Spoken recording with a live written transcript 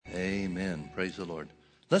Amen. Praise the Lord.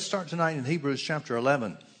 Let's start tonight in Hebrews chapter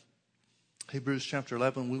 11. Hebrews chapter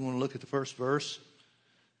 11, we want to look at the first verse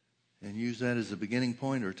and use that as a beginning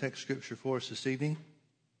point or text scripture for us this evening.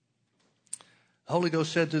 The Holy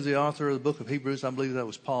Ghost said to the author of the book of Hebrews, I believe that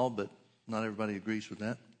was Paul, but not everybody agrees with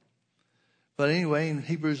that. But anyway, in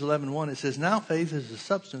Hebrews 11:1, it says, Now faith is the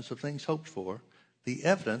substance of things hoped for, the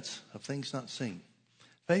evidence of things not seen.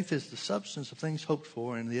 Faith is the substance of things hoped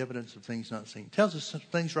for and the evidence of things not seen. Tells us some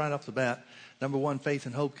things right off the bat. Number one, faith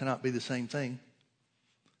and hope cannot be the same thing,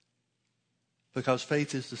 because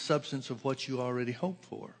faith is the substance of what you already hope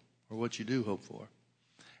for, or what you do hope for.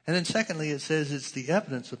 And then secondly, it says it's the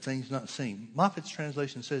evidence of things not seen. Moffat's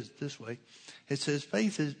translation says it this way. It says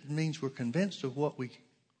faith means we're convinced of what we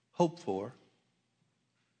hope for.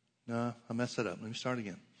 No, I messed that up. Let me start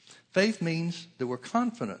again. Faith means that we're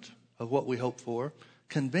confident of what we hope for,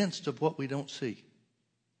 convinced of what we don't see.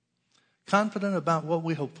 Confident about what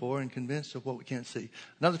we hope for and convinced of what we can't see.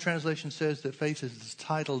 Another translation says that faith is the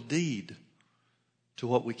title deed to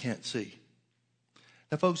what we can't see.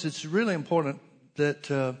 Now, folks, it's really important that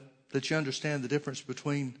you understand the difference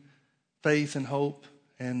between faith and hope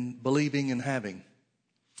and believing and having.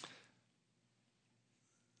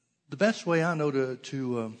 The best way I know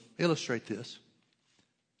to illustrate this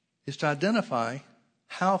is to identify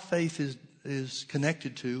how faith is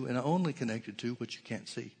connected to and only connected to what you can't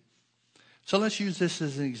see. So let's use this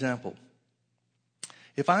as an example.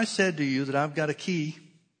 If I said to you that I've got a key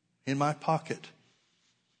in my pocket,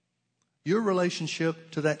 your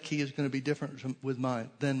relationship to that key is going to be different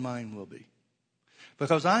than mine will be.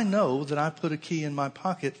 Because I know that I put a key in my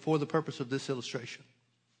pocket for the purpose of this illustration.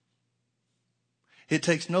 It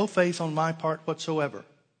takes no faith on my part whatsoever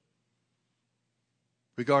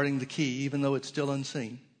regarding the key, even though it's still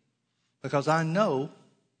unseen. Because I know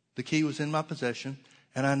the key was in my possession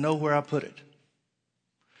and I know where I put it.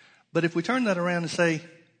 But if we turn that around and say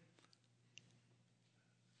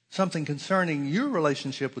something concerning your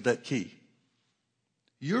relationship with that key,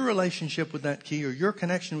 your relationship with that key or your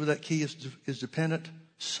connection with that key is dependent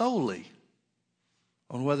solely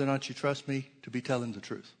on whether or not you trust me to be telling the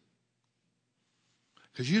truth.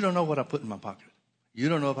 Because you don't know what I put in my pocket. You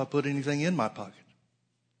don't know if I put anything in my pocket.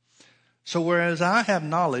 So whereas I have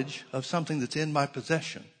knowledge of something that's in my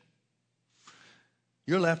possession,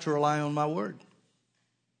 you're left to rely on my word,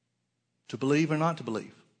 to believe or not to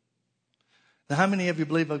believe. Now, how many of you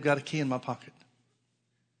believe I've got a key in my pocket?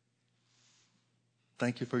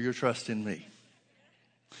 Thank you for your trust in me.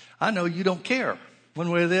 I know you don't care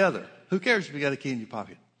one way or the other. Who cares if you got a key in your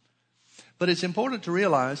pocket? But it's important to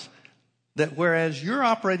realize that whereas you're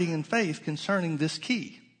operating in faith concerning this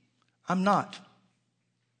key, I'm not.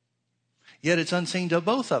 Yet it's unseen to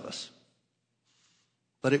both of us.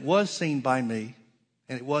 But it was seen by me,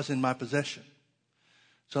 and it was in my possession.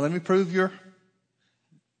 So let me prove your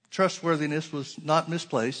trustworthiness was not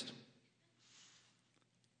misplaced.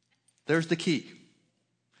 There's the key.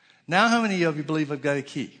 Now how many of you believe I've got a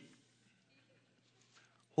key?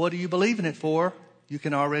 What are you believing it for? You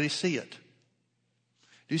can already see it.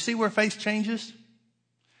 Do you see where faith changes?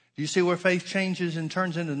 Do you see where faith changes and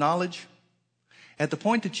turns into knowledge? At the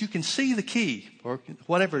point that you can see the key, or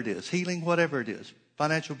whatever it is, healing, whatever it is,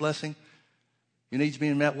 financial blessing, your needs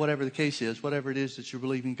being met, whatever the case is, whatever it is that you're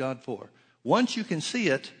believing God for. Once you can see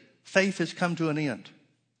it, faith has come to an end.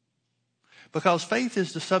 Because faith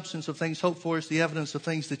is the substance of things hoped for, is the evidence of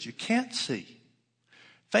things that you can't see.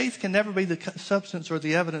 Faith can never be the substance or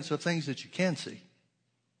the evidence of things that you can see.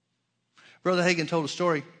 Brother Hagin told a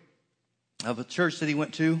story of a church that he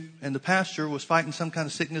went to, and the pastor was fighting some kind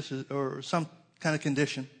of sickness or some kind of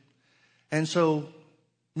condition. And so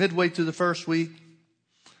midway through the first week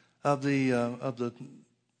of the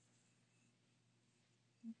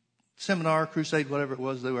seminar, crusade, whatever it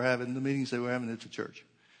was they were having, the meetings they were having at the church,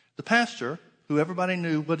 the pastor, who everybody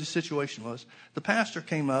knew what his situation was, the pastor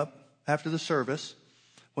came up after the service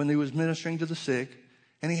when he was ministering to the sick,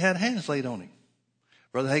 and he had hands laid on him.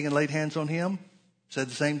 Brother Hagin laid hands on him, said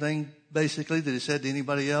the same thing basically that he said to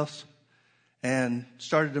anybody else, and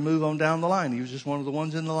started to move on down the line. He was just one of the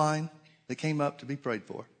ones in the line that came up to be prayed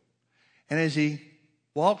for. And as he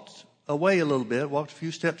walked away a little bit, walked a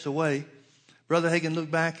few steps away, Brother Hagin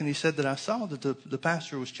looked back and he said that I saw that the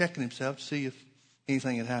pastor was checking himself to see if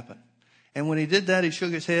anything had happened. And when he did that, he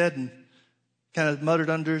shook his head and kind of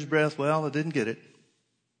muttered under his breath, well, I didn't get it.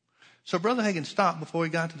 So Brother Hagin stopped before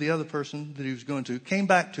he got to the other person that he was going to, came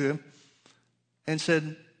back to him and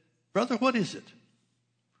said, Brother, what is it?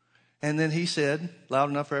 And then he said, loud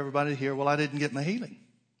enough for everybody to hear, well, I didn't get my healing.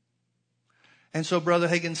 And so Brother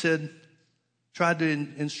Hagin tried to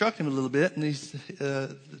instruct him a little bit, and he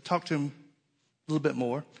talked to him a little bit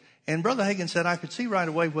more. And Brother Hagin said, I could see right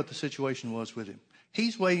away what the situation was with him.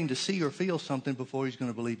 He's waiting to see or feel something before he's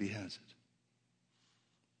going to believe he has it.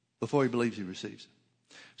 Before he believes he receives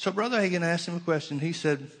it. So Brother Hagin asked him a question. He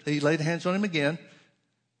said, he laid hands on him again,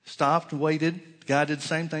 stopped and waited. The guy did the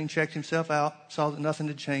same thing, checked himself out, saw that nothing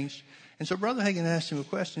had changed. And so Brother Hagin asked him a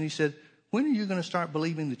question. He said, when are you going to start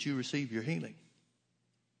believing that you receive your healing?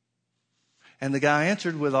 And the guy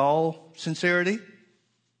answered with all sincerity.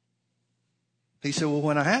 He said, well,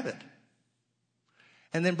 when I have it.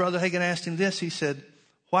 And then Brother Hagin asked him this. He said,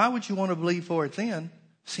 why would you want to believe for it then?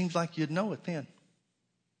 Seems like you'd know it then.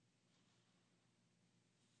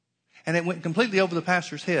 And it went completely over the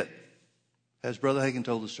pastor's head, as Brother Hagin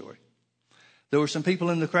told the story. There were some people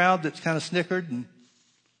in the crowd that kind of snickered and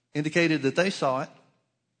indicated that they saw it,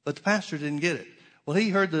 but the pastor didn't get it. Well, he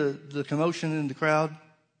heard the commotion in the crowd,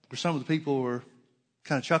 where some of the people were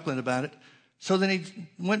kind of chuckling about it. So then he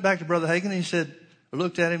went back to Brother Hagin and he said, or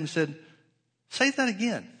looked at him and said, say that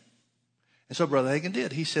again. And so Brother Hagin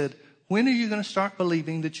did. He said, when are you going to start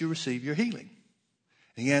believing that you receive your healing?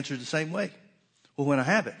 And he answered the same way. Well, when I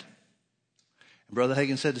have it. And Brother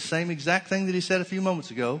Hagin said the same exact thing that he said a few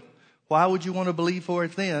moments ago. Why would you want to believe for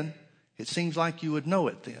it then? It seems like you would know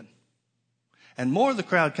it then. And more of the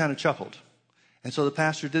crowd kind of chuckled. And so the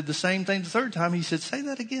pastor did the same thing the third time. He said, say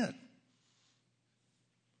that again.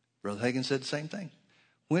 Brother Hagin said the same thing.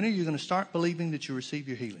 When are you going to start believing that you receive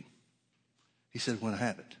your healing? He said, when I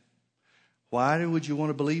have it. Why would you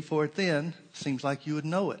want to believe for it then? Seems like you would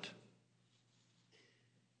know it.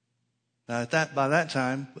 Now, by that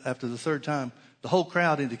time, after the third time, the whole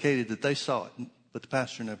crowd indicated that they saw it, but the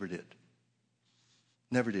pastor never did.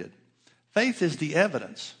 Never did. Faith is the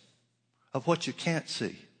evidence of what you can't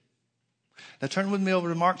see. Now turn with me over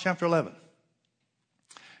to Mark chapter 11.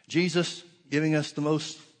 Jesus giving us the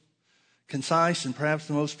most concise and perhaps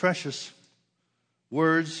the most precious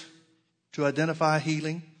words to identify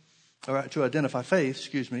healing, or to identify faith,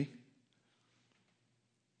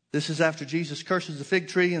 This is after Jesus curses the fig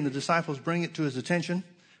tree and the disciples bring it to his attention.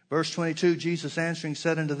 Verse 22, Jesus answering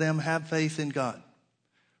said unto them, have faith in God.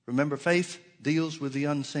 Remember, faith deals with the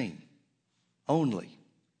unseen only.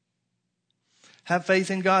 Have faith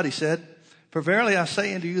in God, he said. For verily I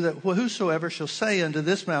say unto you that whosoever shall say unto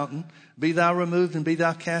this mountain, be thou removed and be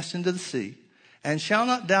thou cast into the sea, and shall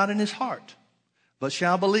not doubt in his heart, but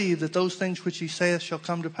shall believe that those things which he saith shall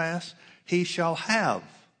come to pass, he shall have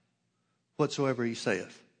whatsoever he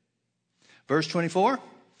saith. Verse 24,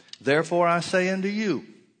 therefore I say unto you,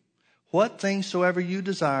 what things soever you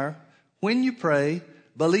desire, when you pray,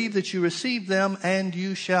 believe that you receive them, and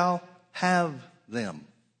you shall have them.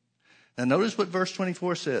 Now notice what verse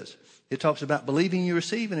 24 says. It talks about believing you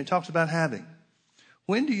receive, and it talks about having.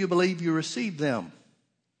 When do you believe you receive them?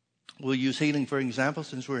 We'll use healing for example,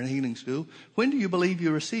 since we're in healing school. When do you believe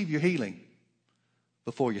you receive your healing?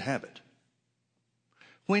 Before you have it.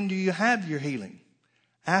 When do you have your healing?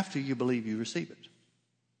 After you believe you receive it.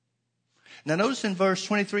 Now notice in verse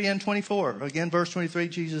 23 and 24. Again, verse 23,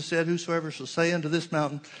 Jesus said, whosoever shall say unto this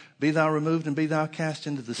mountain, be thou removed and be thou cast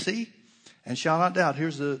into the sea, and shall not doubt.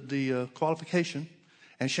 Here's the qualification.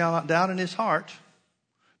 And shall not doubt in his heart,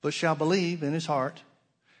 but shall believe in his heart,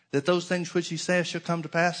 that those things which he saith shall come to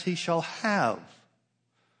pass, he shall have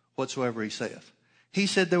whatsoever he saith. He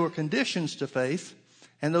said there were conditions to faith,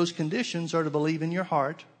 and those conditions are to believe in your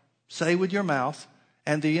heart, say with your mouth,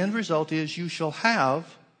 and the end result is you shall have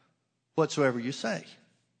whatsoever you say.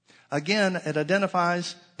 Again, it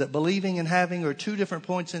identifies that believing and having are two different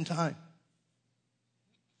points in time.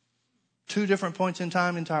 Two different points in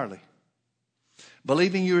time entirely.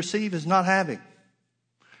 Believing you receive is not having.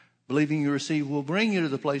 Believing you receive will bring you to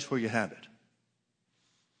the place where you have it.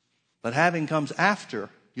 But having comes after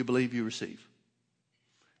you believe you receive.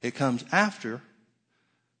 It comes after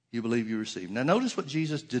you believe you receive. Now notice what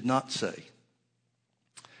Jesus did not say.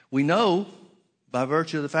 We know by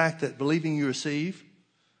virtue of the fact that believing you receive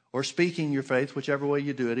or speaking your faith, whichever way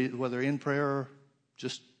you do it, whether in prayer or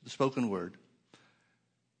just the spoken word,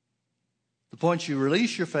 the point you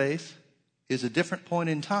release your faith is a different point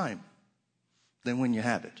in time than when you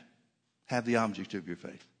have it. Have the object of your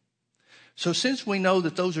faith. So since we know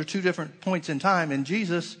that those are two different points in time, and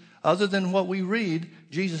Jesus, other than what we read,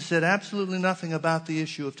 Jesus said absolutely nothing about the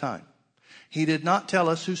issue of time. He did not tell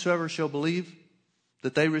us whosoever shall believe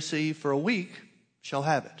that they receive for a week shall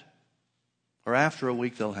have it. Or after a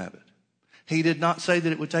week they'll have it. He did not say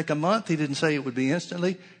that it would take a month. He didn't say it would be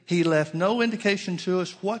instantly. He left no indication to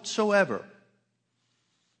us whatsoever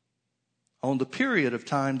on the period of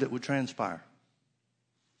time that would transpire.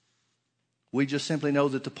 We just simply know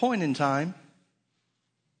that the point in time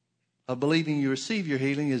of believing you receive your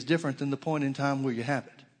healing is different than the point in time where you have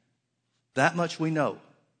it. That much we know.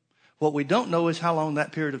 What we don't know is how long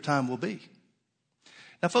that period of time will be.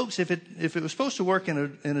 Now, folks, if it was supposed to work in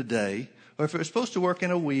a day, or if it was supposed to work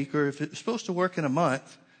in a week, or if it was supposed to work in a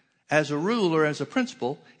month, as a rule or as a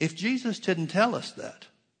principle, if Jesus didn't tell us that,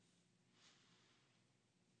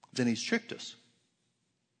 then he's tricked us.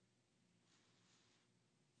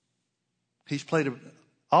 He's played an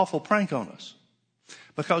awful prank on us.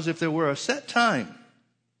 Because if there were a set time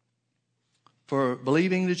for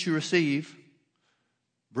believing that you receive,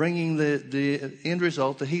 bringing the end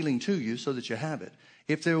result, the healing to you so that you have it,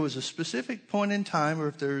 if there was a specific point in time, or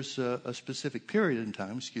if there's a specific period in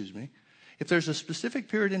time, if there's a specific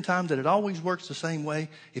period in time that it always works the same way,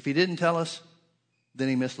 if he didn't tell us, then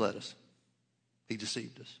he misled us. He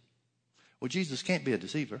deceived us. Well, Jesus can't be a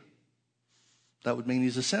deceiver. That would mean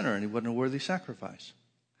he's a sinner and he wasn't a worthy sacrifice.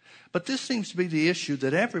 But this seems to be the issue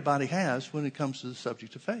that everybody has when it comes to the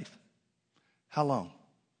subject of faith. How long?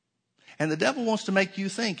 And the devil wants to make you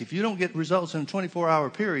think if you don't get results in a 24-hour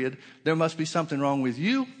period, there must be something wrong with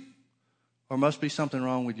you or must be something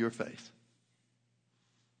wrong with your faith.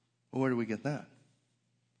 Well, where do we get that?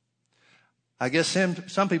 I guess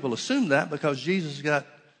some people assume that because Jesus got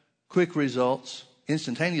quick results,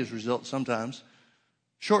 instantaneous results sometimes,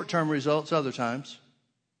 short-term results other times.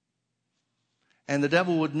 And the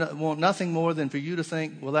devil would want nothing more than for you to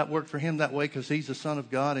think, well, that worked for him that way because he's the Son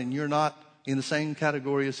of God and you're not in the same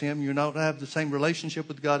category as him. You don't have the same relationship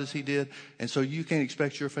with God as he did. And so you can't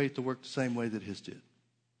expect your faith to work the same way that his did.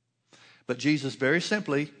 But Jesus very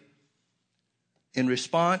simply, in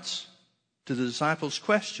response to the disciples'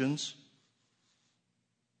 questions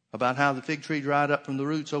about how the fig tree dried up from the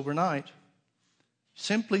roots overnight,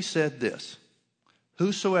 simply said this: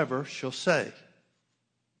 whosoever shall say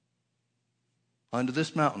unto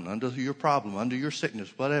this mountain, unto your problem, unto your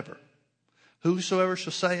sickness, whatever, whosoever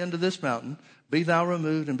shall say unto this mountain, be thou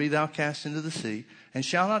removed and be thou cast into the sea, and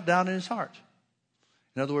shall not doubt in his heart.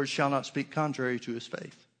 In other words, shall not speak contrary to his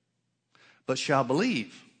faith, but shall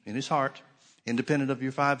believe in his heart, independent of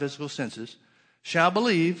your five physical senses, shall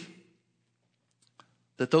believe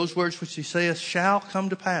that those words which he saith shall come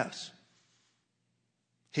to pass.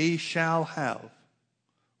 He shall have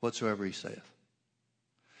whatsoever he saith.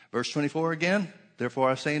 Verse 24 again,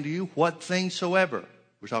 therefore I say unto you, what things soever,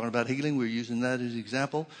 we're talking about healing, we're using that as an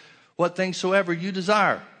example, what things soever you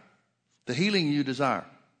desire, the healing you desire,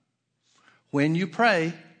 when you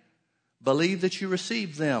pray, believe that you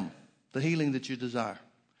receive them, the healing that you desire,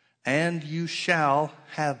 and you shall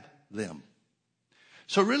have them.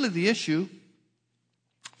 So really the issue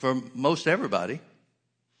for most everybody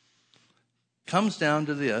comes down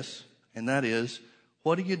to this, and that is,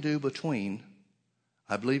 what do you do between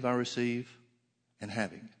I believe I receive and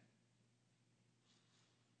having?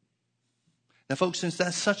 Now, folks, since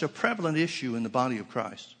that's such a prevalent issue in the body of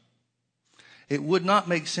Christ, it would not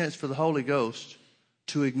make sense for the Holy Ghost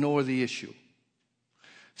to ignore the issue.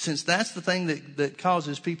 Since that's the thing that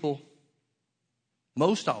causes people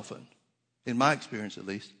most often, in my experience at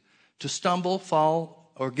least, to stumble,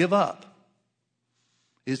 fall, or give up,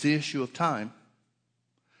 is the issue of time.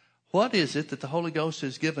 What is it that the Holy Ghost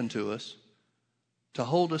has given to us to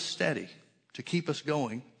hold us steady, to keep us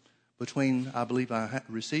going between I believe I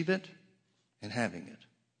receive it and having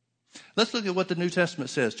it? Let's look at what the New Testament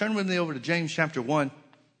says. Turn with me over to James chapter 1.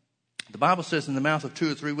 The Bible says, in the mouth of two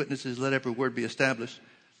or three witnesses, let every word be established.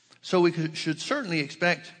 So we should certainly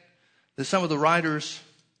expect that some of the writers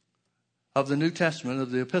of the New Testament,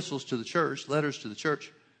 of the epistles to the church, letters to the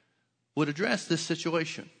church, would address this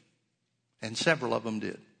situation. And several of them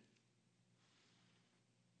did.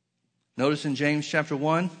 Notice in James chapter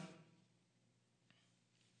 1,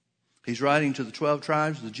 he's writing to the 12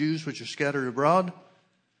 tribes, the Jews which are scattered abroad.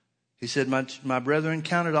 He said, my brethren,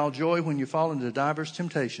 count it all joy when you fall into diverse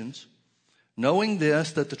temptations, knowing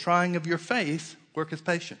this, that the trying of your faith worketh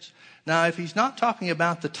patience. Now, if he's not talking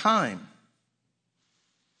about the time,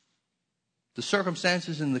 the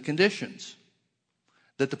circumstances and the conditions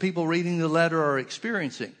that the people reading the letter are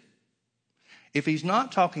experiencing, if he's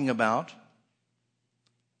not talking about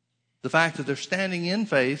the fact that they're standing in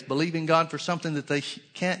faith, believing God for something that they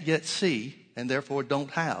can't yet see and therefore don't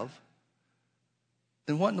have,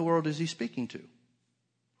 then what in the world is he speaking to?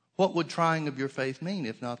 What would trying of your faith mean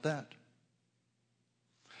if not that?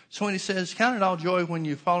 So when he says, count it all joy when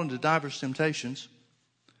you fall into diverse temptations,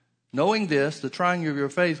 knowing this, the trying of your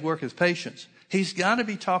faith worketh patience, he's got to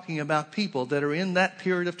be talking about people that are in that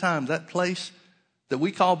period of time, that place that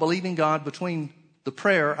we call believing God between the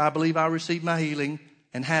prayer, I believe I receive my healing,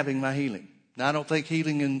 and having my healing. Now, I don't think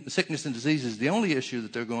healing and sickness and disease is the only issue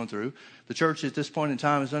that they're going through. The church at this point in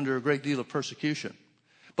time is under a great deal of persecution.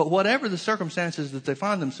 But whatever the circumstances that they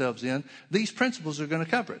find themselves in, these principles are going to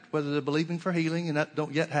cover it. Whether they're believing for healing and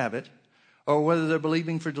don't yet have it, or whether they're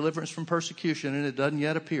believing for deliverance from persecution and it doesn't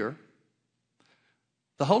yet appear.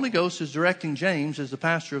 The Holy Ghost is directing James as the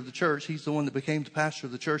pastor of the church. He's the one that became the pastor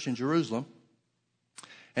of the church in Jerusalem.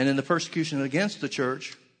 And in the persecution against the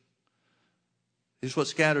church is what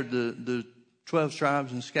scattered the 12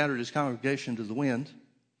 tribes and scattered his congregation to the wind.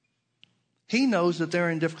 He knows that they're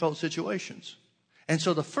in difficult situations. And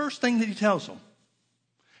so the first thing that he tells them,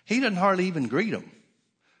 he doesn't hardly even greet them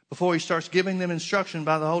before he starts giving them instruction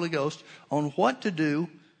by the Holy Ghost on what to do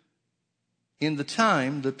in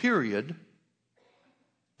the period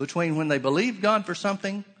between when they believe God for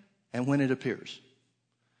something and when it appears.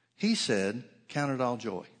 He said, count it all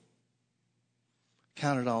joy.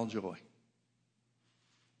 Count it all joy.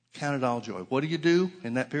 Count it all joy. What do you do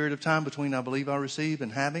in that period of time between I believe I receive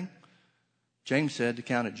and having? James said to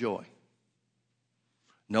count it joy.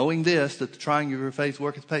 Knowing this, that the trying of your faith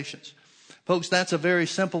worketh patience. Folks, that's a very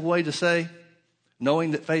simple way to say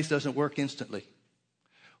knowing that faith doesn't work instantly.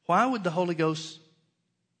 Why would the Holy Ghost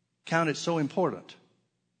count it so important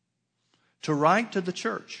to write to the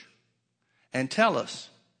church and tell us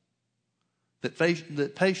that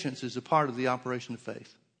patience is a part of the operation of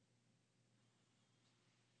faith?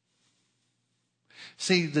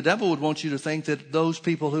 See, the devil would want you to think that those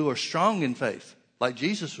people who are strong in faith, like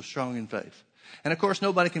Jesus was strong in faith. And of course,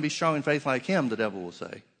 nobody can be strong in faith like him, the devil will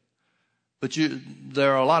say. But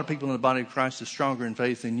there are a lot of people in the body of Christ that are stronger in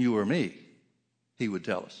faith than you or me, he would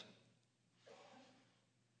tell us.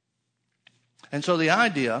 And so the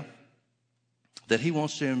idea that he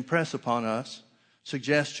wants to impress upon us,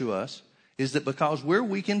 suggest to us, is that because we're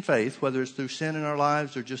weak in faith, whether it's through sin in our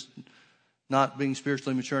lives or just not being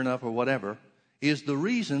spiritually mature enough or whatever, is the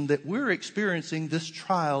reason that we're experiencing this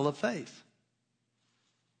trial of faith.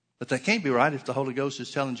 But that can't be right if the Holy Ghost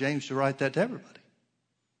is telling James to write that to everybody.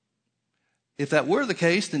 If that were the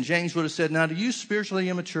case, then James would have said, now to you spiritually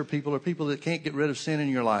immature people or people that can't get rid of sin in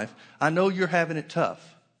your life, I know you're having it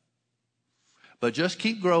tough. But just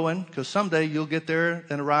keep growing, because someday you'll get there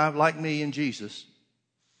and arrive like me in Jesus.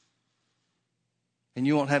 And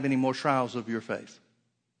you won't have any more trials of your faith.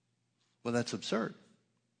 Well, that's absurd.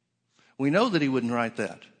 We know that he wouldn't write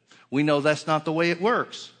that. We know that's not the way it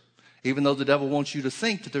works. Even though the devil wants you to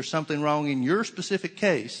think that there's something wrong in your specific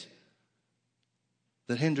case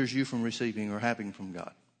that hinders you from receiving or having from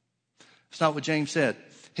God. It's not what James said.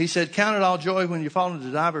 He said, count it all joy when you fall into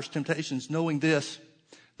diverse temptations, knowing this,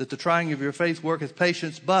 that the trying of your faith worketh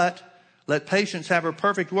patience, but let patience have her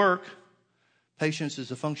perfect work. Patience is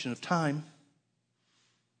a function of time.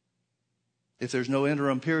 If there's no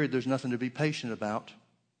interim period, there's nothing to be patient about.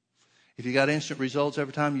 If you got instant results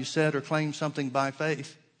every time you said or claimed something by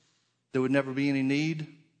faith, there would never be any need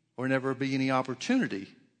or never be any opportunity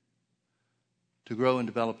to grow and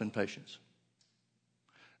develop in patience.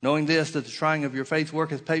 Knowing this, that the trying of your faith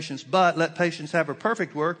worketh patience, but let patience have her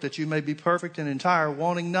perfect work, that you may be perfect and entire,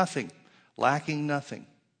 wanting nothing, lacking nothing.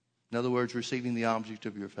 In other words, receiving the object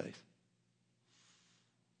of your faith.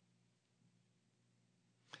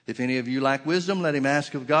 If any of you lack wisdom, let him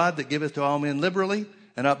ask of God that giveth to all men liberally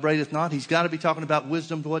and upbraideth not. He's got to be talking about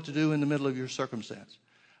wisdom to what to do in the middle of your circumstance.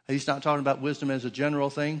 He's not talking about wisdom as a general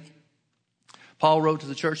thing. Paul wrote to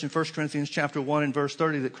the church in 1 Corinthians chapter 1 and verse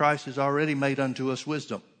 30 that Christ has already made unto us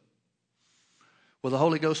wisdom. Well, the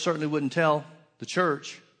Holy Ghost certainly wouldn't tell the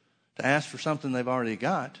church to ask for something they've already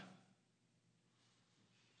got.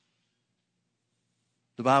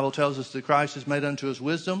 The Bible tells us that Christ has made unto us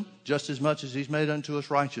wisdom just as much as he's made unto us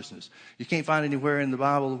righteousness. You can't find anywhere in the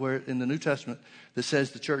Bible, where in the New Testament, that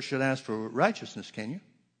says the church should ask for righteousness, can you?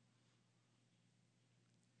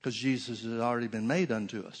 Because Jesus has already been made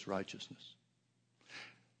unto us righteousness.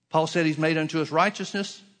 Paul said he's made unto us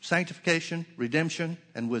righteousness, sanctification, redemption,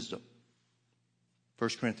 and wisdom. 1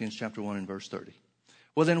 Corinthians chapter 1 and verse 30.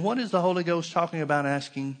 Well, then what is the Holy Ghost talking about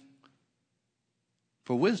asking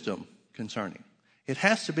for wisdom concerning? It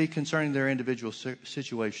has to be concerning their individual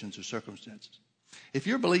situations or circumstances. If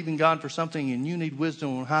you're believing God for something and you need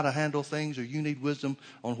wisdom on how to handle things, or you need wisdom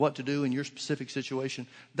on what to do in your specific situation,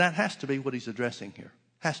 that has to be what he's addressing here.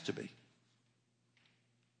 Has to be.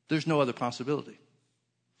 There's no other possibility.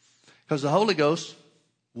 Because the Holy Ghost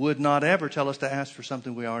would not ever tell us to ask for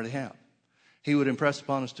something we already have. He would impress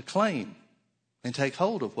upon us to claim and take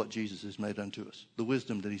hold of what Jesus has made unto us, the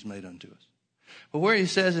wisdom that he's made unto us. But where he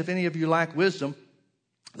says, if any of you lack wisdom,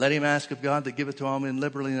 let him ask of God that giveth to all men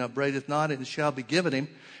liberally and upbraideth not, and it shall be given him.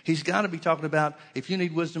 He's got to be talking about, if you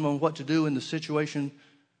need wisdom on what to do in the situation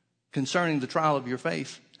concerning the trial of your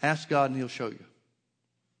faith, ask God and he'll show you.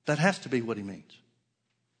 That has to be what he means.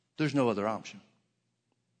 There's no other option.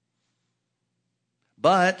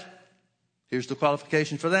 But, here's the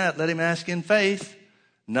qualification for that. Let him ask in faith,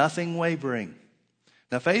 nothing wavering.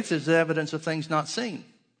 Now, faith is the evidence of things not seen.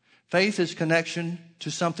 Faith is connection to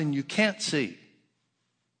something you can't see.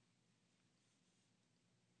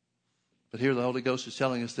 But here the Holy Ghost is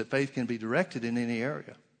telling us that faith can be directed in any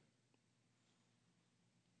area.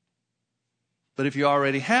 But if you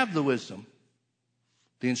already have the wisdom,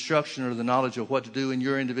 the instruction or the knowledge of what to do in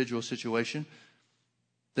your individual situation,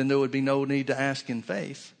 then there would be no need to ask in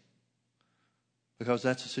faith, because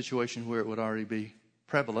that's a situation where it would already be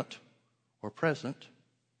prevalent or present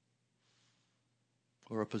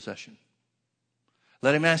or a possession.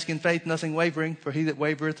 Let him ask in faith, nothing wavering, for he that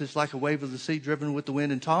wavereth is like a wave of the sea driven with the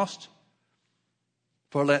wind and tossed.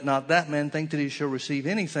 For let not that man think that he shall receive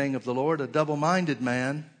anything of the Lord. A double-minded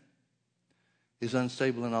man is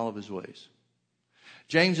unstable in all of his ways.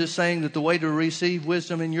 James is saying that the way to receive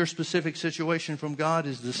wisdom in your specific situation from God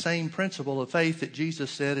is the same principle of faith that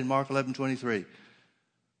Jesus said in Mark 11:23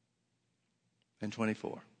 and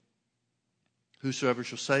 24. Whosoever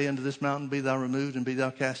shall say unto this mountain, be thou removed and be thou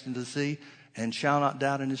cast into the sea, and shall not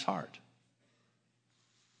doubt in his heart.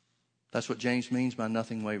 That's what James means by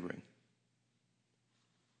nothing wavering.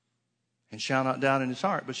 And shall not doubt in his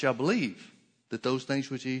heart, but shall believe that those things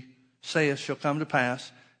which he saith shall come to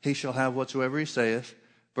pass. He shall have whatsoever he saith.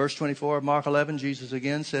 Verse 24 of Mark 11, Jesus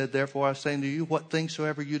again said, therefore I say unto you, what things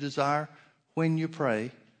soever you desire, when you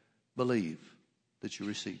pray, believe that you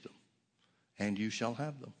receive them, and you shall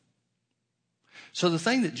have them. So the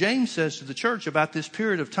thing that James says to the church about this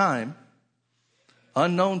period of time,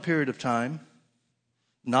 unknown period of time,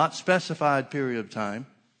 not specified period of time,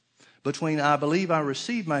 between I believe I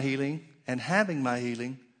receive my healing and having my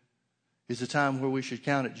healing, is a time where we should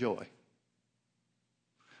count it joy.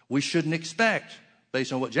 We shouldn't expect,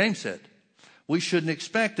 based on what James said, we shouldn't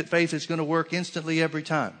expect that faith is going to work instantly every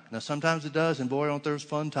time. Now, sometimes it does, and boy, aren't those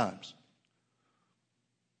fun times.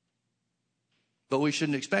 But we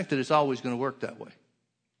shouldn't expect that it's always going to work that way.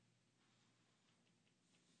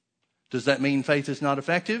 Does that mean faith is not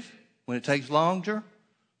effective when it takes longer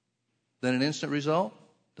than an instant result?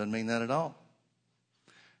 Doesn't mean that at all.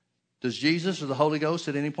 Does Jesus or the Holy Ghost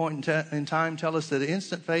at any point in time tell us that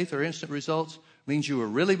instant faith or instant results means you are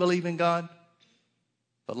really believing God,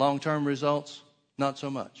 but long-term results, not so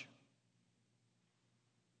much?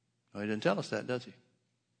 No, he didn't tell us that, does he?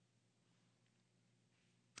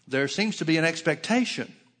 There seems to be an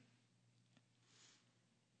expectation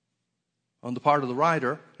on the part of the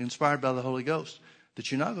writer, inspired by the Holy Ghost,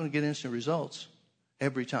 that you're not going to get instant results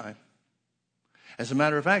every time. As a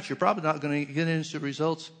matter of fact, you're probably not going to get instant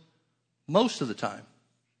results most of the time.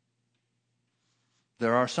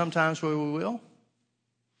 There are some times where we will,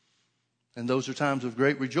 and those are times of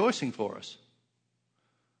great rejoicing for us.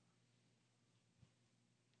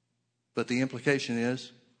 But the implication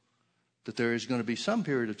is that there is going to be some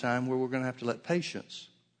period of time where we're going to have to let patience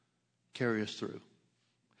carry us through.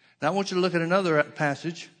 Now I want you to look at another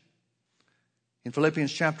passage in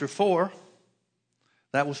Philippians chapter 4.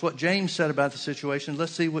 That was what James said about the situation.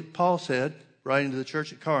 Let's see what Paul said, writing to the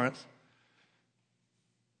church at Corinth.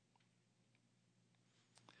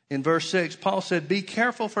 In verse 6, Paul said, be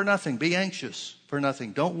careful for nothing, be anxious for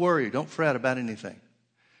nothing. Don't worry, don't fret about anything.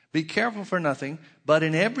 Be careful for nothing, but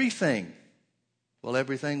in everything. Well,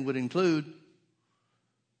 everything would include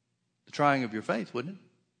the trying of your faith, wouldn't it?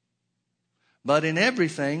 But in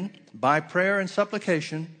everything, by prayer and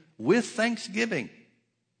supplication, with thanksgiving,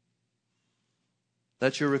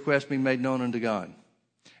 let your request be made known unto God.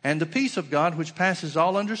 And the peace of God, which passes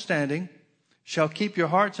all understanding, shall keep your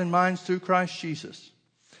hearts and minds through Christ Jesus.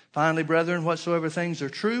 Finally, brethren, whatsoever things are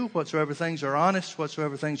true, whatsoever things are honest,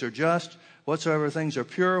 whatsoever things are just, whatsoever things are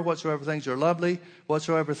pure, whatsoever things are lovely,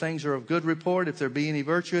 whatsoever things are of good report, if there be any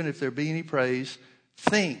virtue and if there be any praise,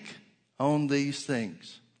 think on these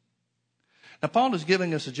things. Now, Paul is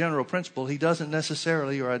giving us a general principle. He doesn't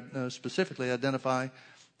necessarily or specifically identify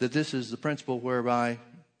that this is the principle whereby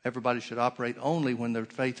everybody should operate only when their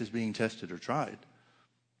faith is being tested or tried.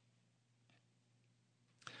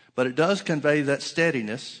 But it does convey that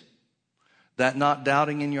steadiness, that not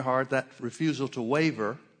doubting in your heart, that refusal to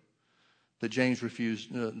waver that James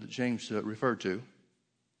referred to.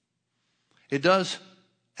 It does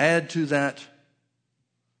add to that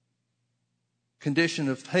condition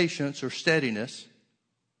of patience or steadiness,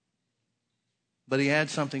 but he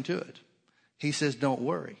adds something to it. He says, don't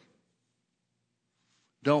worry.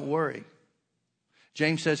 Don't worry.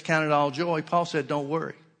 James says, count it all joy. Paul said, don't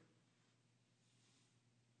worry.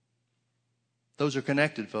 Those are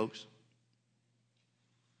connected, folks.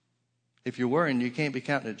 If you're worrying, you can't be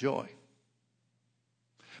counting it joy.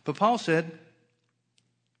 But Paul said,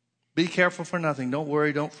 Be careful for nothing. Don't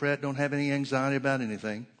worry, don't fret, don't have any anxiety about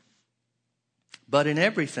anything. But in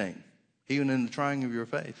everything, even in the trying of your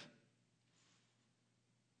faith,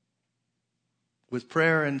 with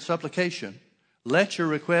prayer and supplication, let your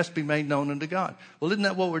requests be made known unto God. Well, isn't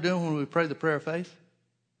that what we're doing when we pray the prayer of faith?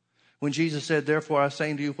 When Jesus said, therefore I say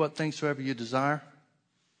unto you, what things soever you desire,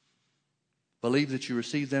 believe that you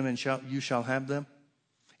receive them and you shall have them.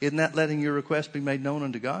 Isn't that letting your requests be made known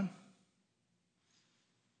unto God?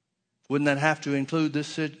 Wouldn't that have to include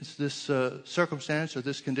this circumstance or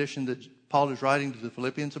this condition that Paul is writing to the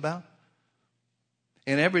Philippians about?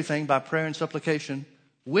 In everything, by prayer and supplication,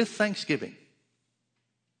 with thanksgiving.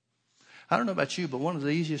 I don't know about you, but one of the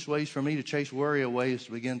easiest ways for me to chase worry away is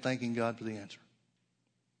to begin thanking God for the answer.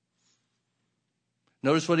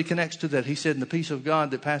 Notice what he connects to that. He said, and the peace of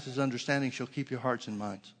God that passes understanding shall keep your hearts and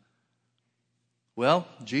minds. Well,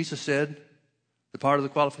 Jesus said, the part of the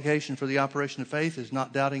qualification for the operation of faith is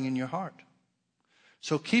not doubting in your heart.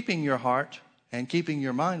 So keeping your heart and keeping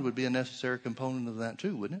your mind would be a necessary component of that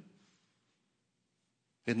too, wouldn't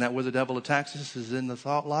it? Isn't that where the devil attacks us, is in the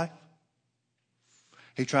thought life?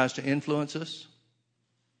 He tries to influence us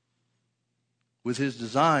with his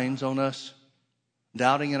designs on us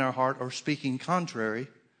doubting in our heart or speaking contrary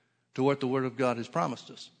to what the Word of God has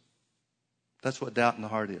promised us. That's what doubt in the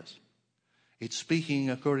heart is. It's speaking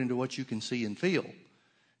according to what you can see and feel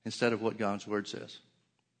instead of what God's Word says.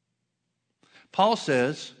 Paul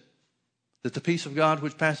says that the peace of God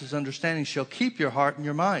which passes understanding shall keep your heart and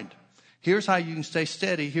your mind. Here's how you can stay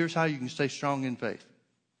steady. Here's how you can stay strong in faith.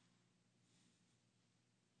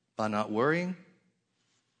 By not worrying,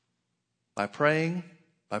 by praying,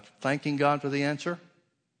 by thanking God for the answer.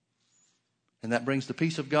 And that brings the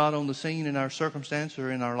peace of God on the scene in our circumstance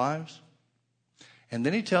or in our lives. And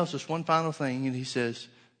then he tells us one final thing, and he says,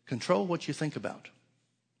 control what you think about.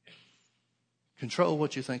 Control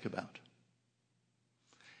what you think about.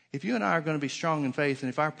 If you and I are going to be strong in faith, and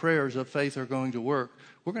if our prayers of faith are going to work,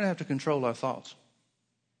 we're going to have to control our thoughts.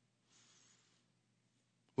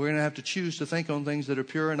 We're going to have to choose to think on things that are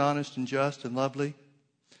pure and honest and just and lovely,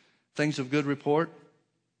 things of good report,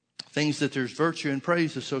 things that there's virtue and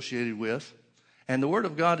praise associated with. And the Word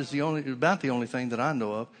of God is about the only thing that I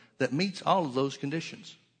know of that meets all of those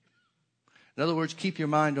conditions. In other words, keep your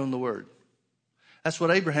mind on the Word. That's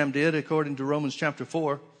what Abraham did according to Romans chapter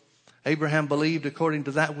 4. Abraham believed according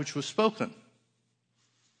to that which was spoken.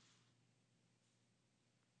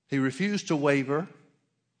 He refused to waver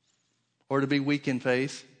or to be weak in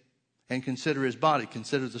faith and consider his body,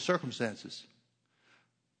 consider the circumstances.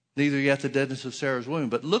 Neither yet the deadness of Sarah's womb.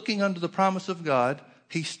 But looking unto the promise of God,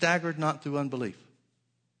 he staggered not through unbelief.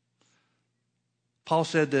 Paul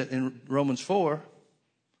said that in Romans 4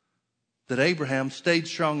 that Abraham stayed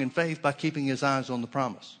strong in faith by keeping his eyes on the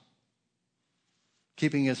promise.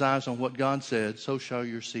 Keeping his eyes on what God said, so shall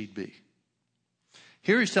your seed be.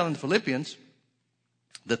 Here he's telling the Philippians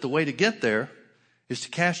that the way to get there is to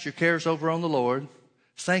cast your cares over on the Lord,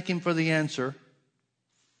 thank him for the answer,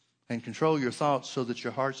 and control your thoughts so that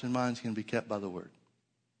your hearts and minds can be kept by the Word.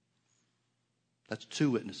 That's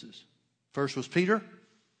two witnesses. First was Peter.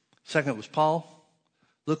 Second was Paul.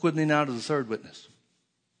 Look with me now to the third witness.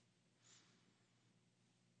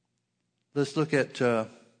 Let's look at, the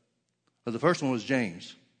first one was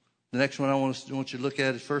James. The next one I want you to look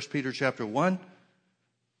at is 1 Peter chapter 1.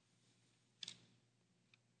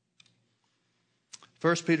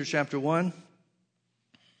 1 Peter chapter 1.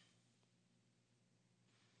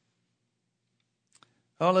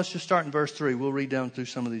 Oh, let's just start in verse 3. We'll read down through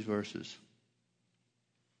some of these verses.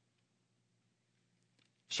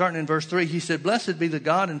 Starting in verse 3, he said, Blessed be the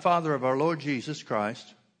God and Father of our Lord Jesus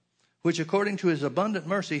Christ, which according to his abundant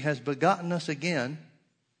mercy has begotten us again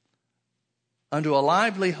unto a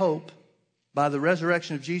lively hope by the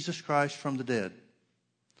resurrection of Jesus Christ from the dead,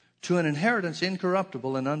 to an inheritance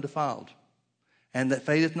incorruptible and undefiled, and that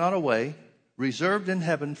fadeth not away, reserved in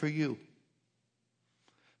heaven for you,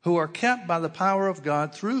 who are kept by the power of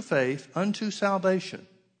God through faith unto salvation,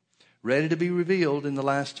 ready to be revealed in the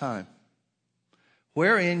last time,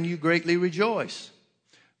 wherein you greatly rejoice,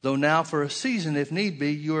 though now for a season, if need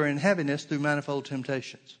be, you are in heaviness through manifold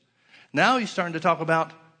temptations. Now he's starting to talk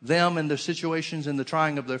about them and their situations and the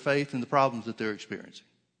trying of their faith and the problems that they're experiencing.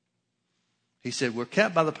 He said, we're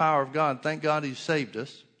kept by the power of God. Thank God he's saved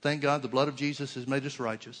us. Thank God the blood of Jesus has made us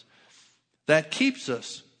righteous. That keeps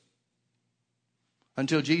us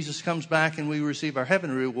until Jesus comes back and we receive our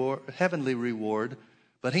heavenly reward.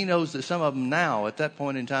 But he knows that some of them now, at that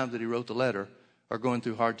point in time that he wrote the letter, are going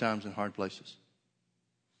through hard times and hard places.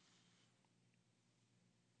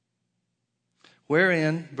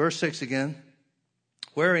 Wherein, verse 6 again,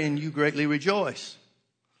 wherein you greatly rejoice.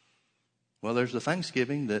 Well, there's the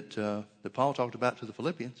thanksgiving that Paul talked about to the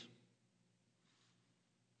Philippians.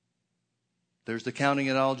 There's the counting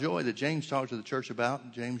it all joy that James talked to the church about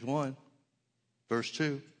in James 1, verse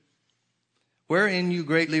 2. Wherein you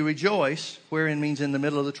greatly rejoice, wherein means in the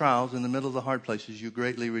middle of the trials, in the middle of the hard places, you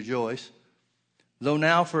greatly rejoice. Though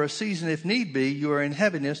now for a season, if need be, you are in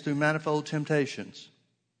heaviness through manifold temptations.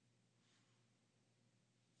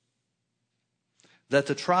 That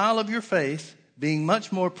the trial of your faith, being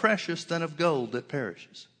much more precious than of gold that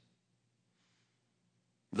perishes,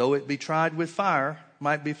 though it be tried with fire,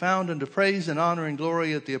 might be found unto praise and honor and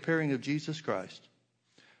glory at the appearing of Jesus Christ,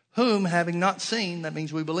 whom having not seen, that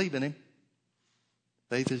means we believe in him.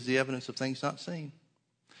 Faith is the evidence of things not seen.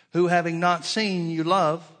 Who having not seen you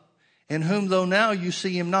love, in whom though now you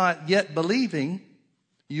see him not, yet believing,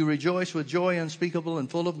 you rejoice with joy unspeakable and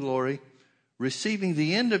full of glory, receiving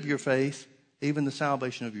the end of your faith, even the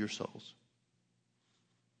salvation of your souls.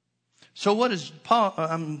 So what does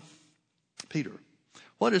Peter?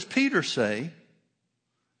 What does Peter say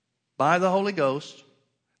by the Holy Ghost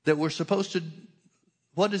that we're supposed to,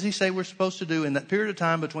 what does he say we're supposed to do in that period of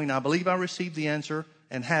time between I believe I received the answer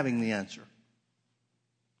and having the answer?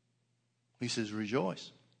 He says,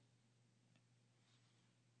 rejoice.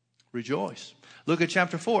 Rejoice. Look at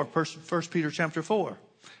chapter 4, 1 Peter chapter 4.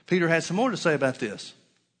 Peter has some more to say about this.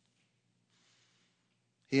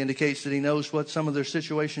 He indicates that he knows what some of their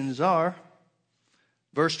situations are.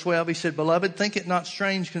 Verse 12, he said, Beloved, think it not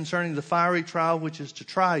strange concerning the fiery trial which is to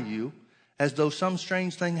try you, as though some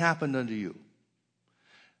strange thing happened unto you.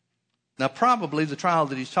 Now, probably the trial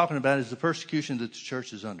that he's talking about is the persecution that the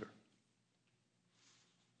church is under.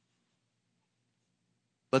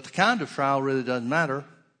 But the kind of trial really doesn't matter,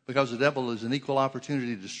 because the devil is an equal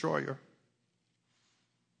opportunity destroyer.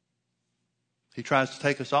 He tries to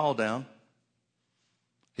take us all down.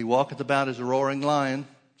 He walketh about as a roaring lion,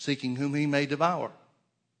 seeking whom he may devour.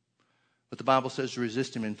 But the Bible says to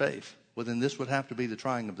resist him in faith. Well, then this would have to be the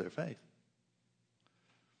trying of their faith.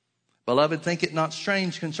 Beloved, think it not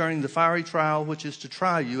strange concerning the fiery trial which is to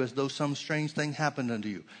try you, as though some strange thing happened unto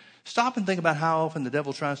you. Stop and think about how often the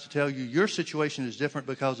devil tries to tell you your situation is different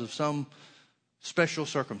because of some special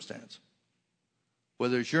circumstance.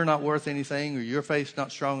 Whether it's you're not worth anything, or your faith's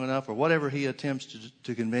not strong enough, or whatever he attempts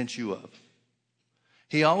to convince you of.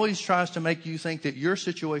 He always tries to make you think that your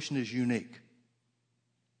situation is unique.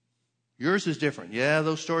 Yours is different. Yeah,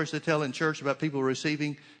 those stories they tell in church about people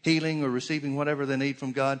receiving healing or receiving whatever they need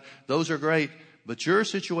from God, those are great, but your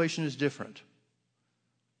situation is different.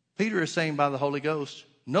 Peter is saying by the Holy Ghost,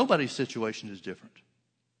 nobody's situation is different.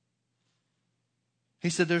 He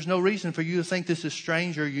said there's no reason for you to think this is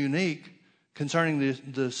strange or unique concerning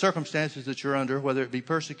the circumstances that you're under, whether it be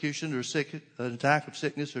persecution or an attack of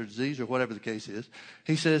sickness or disease or whatever the case is.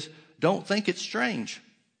 He says, don't think it's strange.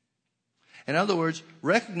 In other words,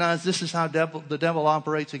 recognize this is how the devil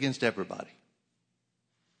operates against everybody.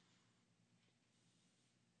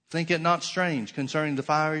 Think it not strange concerning the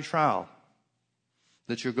fiery trial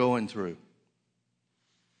that you're going through.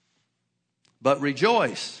 But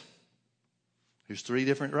rejoice. There's 3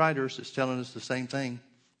 different writers that's telling us the same thing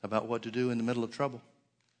about what to do in the middle of trouble.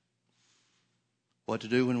 What to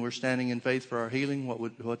do when we're standing in faith for our healing.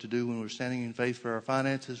 What to do when we're standing in faith for our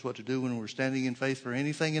finances. What to do when we're standing in faith for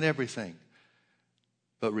anything and everything.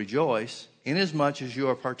 But rejoice, inasmuch as you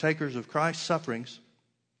are partakers of Christ's sufferings,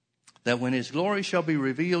 that when his glory shall be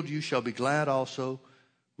revealed, you shall be glad also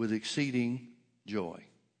with exceeding joy.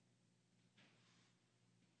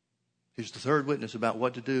 Here's the third witness about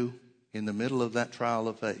what to do in the middle of that trial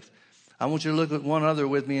of faith. I want you to look at one other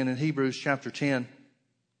with me in Hebrews chapter 10.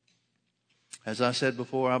 As I said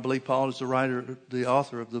before, I believe Paul is the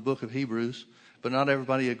author of the book of Hebrews, but not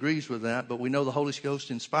everybody agrees with that. But we know the Holy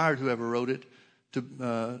Ghost inspired whoever wrote it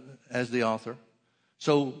as the author.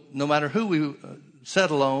 So no matter who we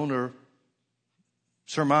settle on or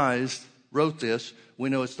surmise wrote this, we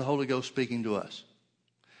know it's the Holy Ghost speaking to us.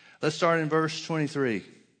 Let's start in verse 23.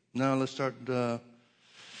 No, let's start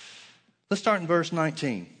in verse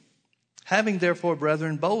 19. Having therefore,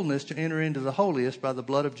 brethren, boldness to enter into the holiest by the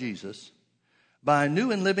blood of Jesus, by a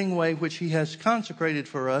new and living way which he has consecrated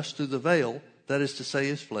for us through the veil, that is to say,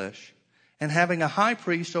 his flesh, and having a high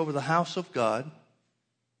priest over the house of God,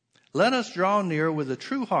 let us draw near with a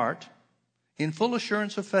true heart, in full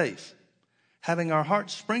assurance of faith, having our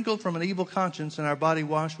hearts sprinkled from an evil conscience and our body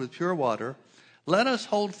washed with pure water. Let us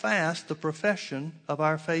hold fast the profession of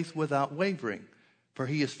our faith without wavering, for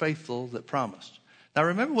he is faithful that promised. Now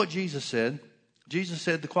remember what Jesus said. Jesus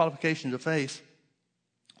said the qualifications of faith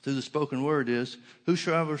through the spoken word is,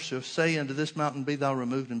 whosoever shall say unto this mountain, be thou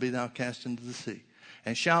removed and be thou cast into the sea,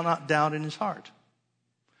 and shall not doubt in his heart.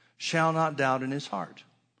 shall not doubt in his heart.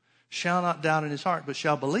 Shall not doubt in his heart, but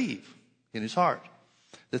shall believe in his heart,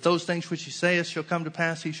 that those things which he saith shall come to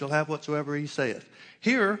pass, he shall have whatsoever he saith.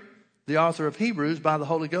 Here, the author of Hebrews, by the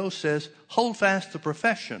Holy Ghost, says, hold fast the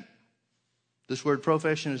profession. This word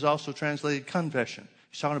profession is also translated confession.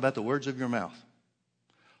 He's talking about the words of your mouth.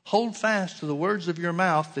 Hold fast to the words of your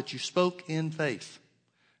mouth that you spoke in faith.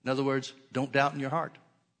 In other words, don't doubt in your heart.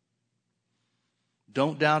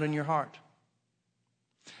 Don't doubt in your heart.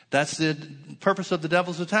 That's the purpose of the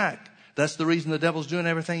devil's attack. That's the reason the devil's doing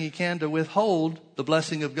everything he can to withhold the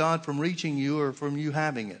blessing of God from reaching you or from you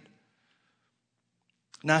having it.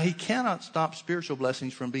 Now, he cannot stop spiritual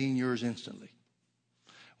blessings from being yours instantly.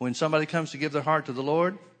 When somebody comes to give their heart to the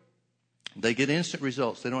Lord, they get instant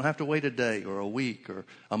results. They don't have to wait a day or a week or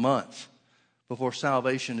a month before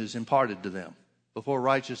salvation is imparted to them, before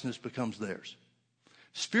righteousness becomes theirs.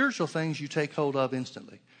 Spiritual things you take hold of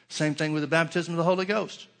instantly. Same thing with the baptism of the Holy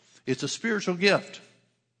Ghost. It's a spiritual gift.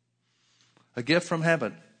 A gift from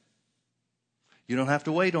heaven. You don't have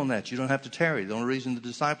to wait on that. You don't have to tarry. The only reason the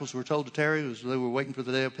disciples were told to tarry was they were waiting for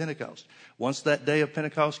the day of Pentecost. Once that day of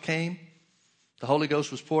Pentecost came, the Holy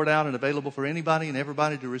Ghost was poured out and available for anybody and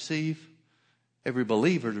everybody to receive. Every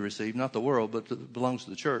believer to receive, not the world, but it belongs to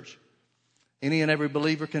the church. Any and every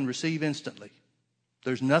believer can receive instantly.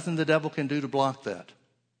 There's nothing the devil can do to block that.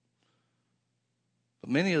 But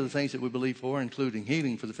many of the things that we believe for, including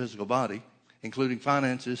healing for the physical body, including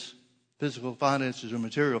finances, physical finances or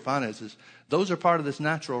material finances, those are part of this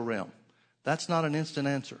natural realm. That's not an instant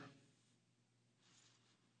answer.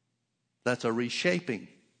 That's a reshaping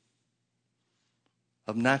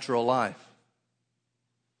of natural life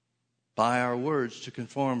by our words to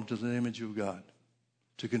conform to the image of God,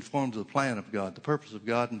 to conform to the plan of God, the purpose of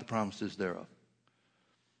God, and the promises thereof.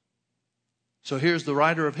 So here's the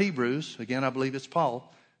writer of Hebrews, again I believe it's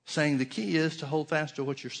Paul, saying the key is to hold fast to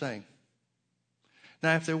what you're saying.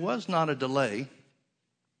 Now, if there was not a delay,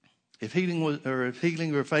 if healing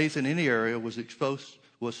or faith in any area was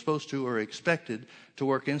supposed to or expected to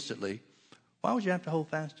work instantly, why would you have to hold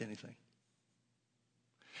fast to anything?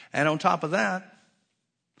 And on top of that,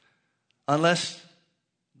 unless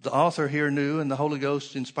the author here knew, and the Holy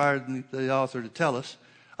Ghost inspired the author to tell us,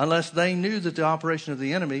 unless they knew that the operation of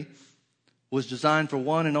the enemy was designed for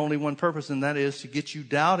one and only one purpose, and that is to get you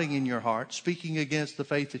doubting in your heart, speaking against the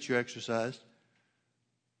faith that you exercised,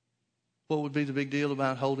 what would be the big deal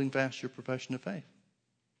about holding fast your profession of faith?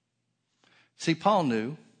 See, Paul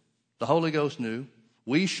knew, the Holy Ghost knew,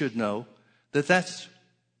 we should know that that's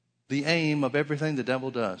the aim of everything the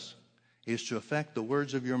devil does, is to affect the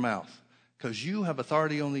words of your mouth. Because you have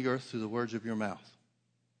authority on the earth through the words of your mouth.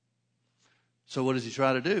 So what does he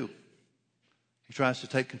try to do? He tries to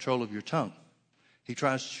take control of your tongue. He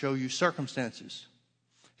tries to show you circumstances.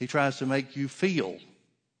 He tries to make you feel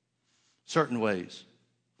certain ways.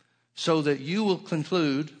 So that you will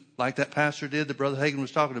conclude, like that pastor did that Brother Hagin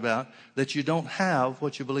was talking about, that you don't have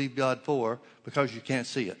what you believe God for because you can't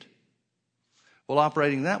see it. Well,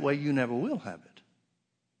 operating that way, you never will have it.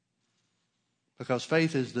 Because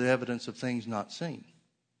faith is the evidence of things not seen.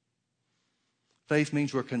 Faith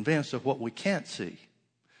means we're convinced of what we can't see.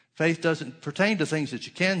 Faith doesn't pertain to things that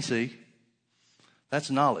you can see. That's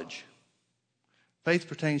knowledge. Faith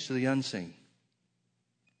pertains to the unseen.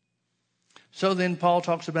 So then Paul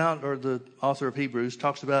talks about, or the author of Hebrews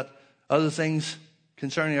talks about other things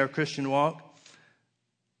concerning our Christian walk.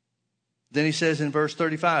 Then he says in verse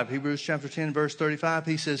 35, Hebrews chapter 10, verse 35,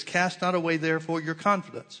 he says, cast not away therefore your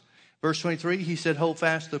confidence. Verse 23, he said, hold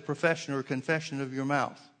fast the profession or confession of your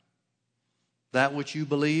mouth. That which you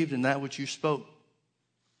believed and that which you spoke.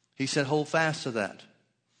 He said, hold fast to that.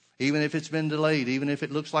 Even if it's been delayed, even if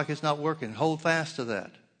it looks like it's not working, hold fast to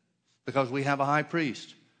that. Because we have a high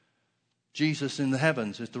priest. Jesus in the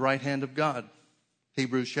heavens at the right hand of God.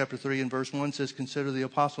 Hebrews chapter 3 and verse 1 says, consider the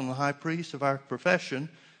apostle and the high priest of our profession,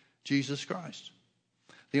 Jesus Christ.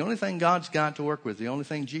 The only thing God's got to work with, the only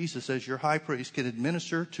thing Jesus as your high priest can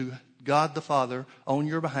administer to God the Father on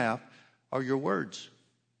your behalf are your words.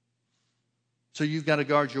 So you've got to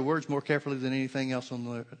guard your words more carefully than anything else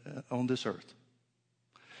on this earth.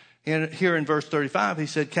 And here in verse 35, he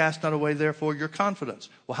said, cast not away therefore your confidence.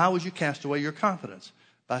 Well, how would you cast away your confidence?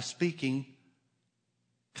 By speaking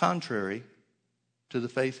contrary to the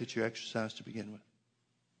faith that you exercised to begin with.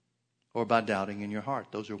 Or by doubting in your heart.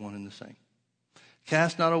 Those are one and the same.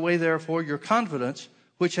 Cast not away therefore your confidence,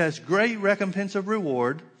 which has great recompense of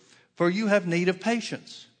reward, for you have need of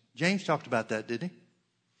patience. James talked about that, didn't he?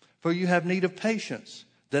 For you have need of patience,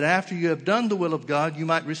 that after you have done the will of God, you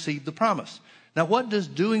might receive the promise. Now, what does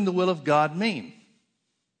doing the will of God mean?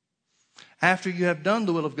 After you have done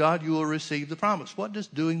the will of God, you will receive the promise. What does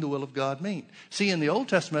doing the will of God mean? See, in the Old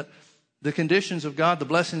Testament, the conditions of God, the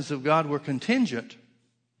blessings of God were contingent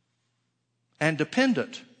and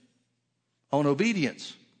dependent on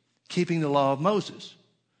obedience, keeping the law of Moses.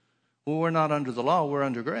 Well, we're not under the law, we're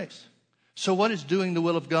under grace. So what is doing the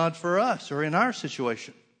will of God for us or in our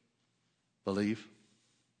situation? Believe.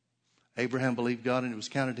 Abraham believed God and it was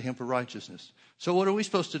counted to him for righteousness. So what are we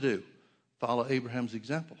supposed to do? Follow Abraham's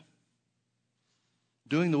example.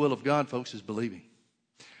 Doing the will of God, folks, is believing.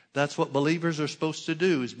 That's what believers are supposed to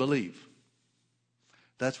do, is believe.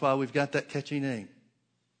 That's why we've got that catchy name.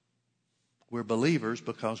 We're believers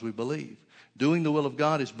because we believe. Doing the will of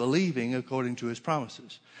God is believing according to his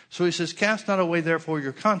promises. So he says, cast not away therefore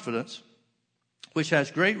your confidence, which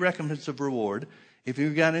has great recompense of reward. If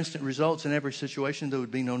you got instant results in every situation, there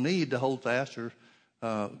would be no need to hold fast or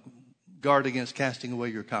guard against casting away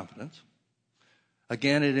your confidence.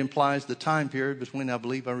 Again, it implies the time period between I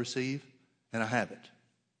believe, I receive, and I have it.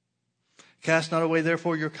 Cast not away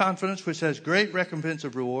therefore your confidence, which has great recompense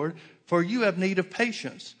of reward, for you have need of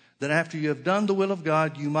patience, that after you have done the will of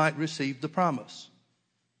God, you might receive the promise.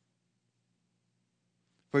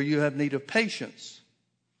 For you have need of patience,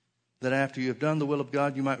 that after you have done the will of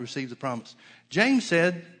God, you might receive the promise. James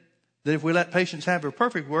said that if we let patience have her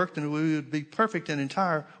perfect work, then we would be perfect and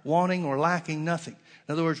entire, wanting or lacking nothing.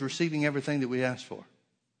 In other words, receiving everything that we ask for.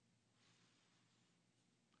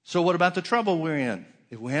 So what about the trouble we're in?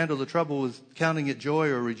 If we handle the trouble with counting it joy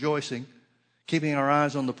or rejoicing, keeping our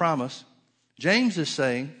eyes on the promise, James is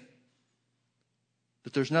saying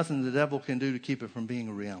that there's nothing the devil can do to keep it from being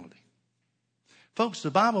a reality. Folks,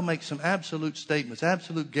 the Bible makes some absolute statements,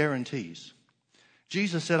 absolute guarantees.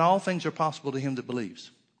 Jesus said all things are possible to him that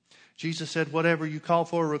believes. Jesus said, whatever you call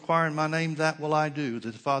for or require in my name, that will I do,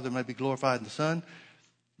 that the Father may be glorified in the Son.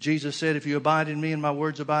 Jesus said, if you abide in me and my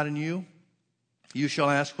words abide in you, you shall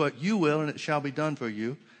ask what you will and it shall be done for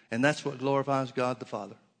you. And that's what glorifies God the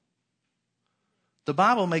Father. The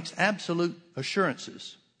Bible makes absolute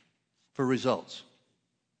assurances for results.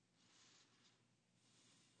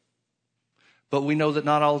 But we know that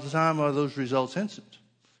not all the time are those results instant.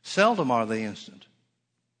 Seldom are they instant.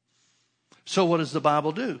 So what does the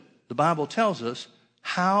Bible do? The Bible tells us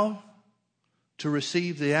how to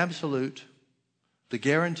receive the absolute, the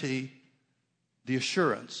guarantee, the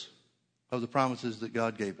assurance of the promises that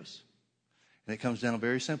God gave us. And it comes down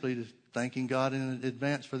very simply to thanking God in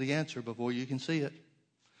advance for the answer before you can see it.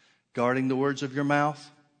 Guarding the words of your mouth,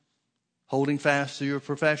 holding fast to your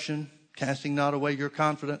profession, casting not away your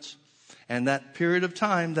confidence. And that period of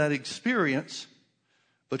time, that experience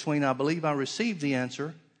between I believe I received the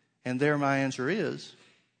answer and there my answer is,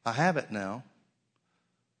 I have it now,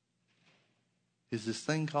 is this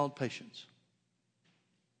thing called patience.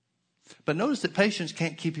 But notice that patience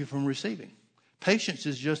can't keep you from receiving. Patience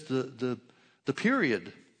is just the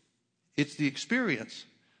period. It's the experience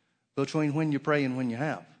between when you pray and when you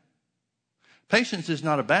have. Patience is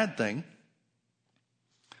not a bad thing.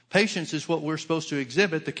 Patience is what we're supposed to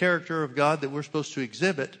exhibit, the character of God that we're supposed to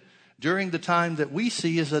exhibit during the time that we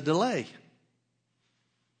see as a delay.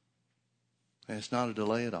 And it's not a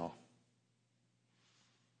delay at all.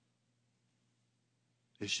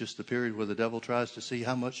 It's just the period where the devil tries to see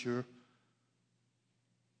how much you're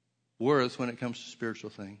worth when it comes to spiritual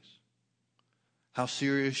things. How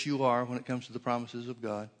serious you are when it comes to the promises of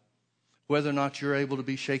God. Whether or not you're able to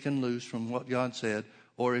be shaken loose from what God said,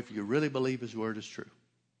 or if you really believe his word is true.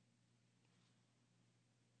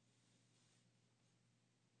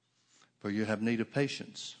 For you have need of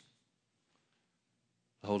patience,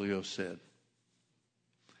 the Holy Ghost said.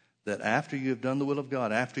 That after you have done the will of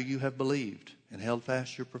God, after you have believed and held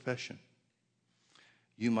fast your profession,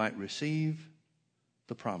 you might receive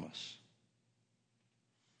the promise.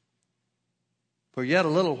 For yet a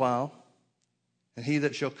little while, and he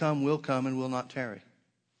that shall come will come and will not tarry.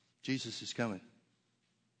 Jesus is coming.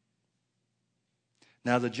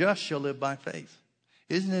 Now the just shall live by faith.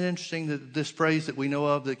 Isn't it interesting that this phrase that we know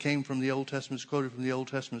of that came from the Old Testament is quoted from the Old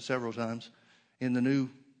Testament several times in the New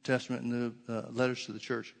Testament and the letters to the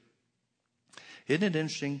church? Isn't it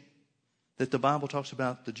interesting that the Bible talks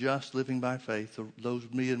about the just living by faith, those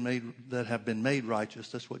that have been made righteous?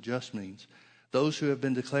 That's what just means. Those who have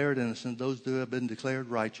been declared innocent, those who have been declared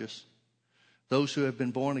righteous, those who have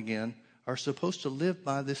been born again are supposed to live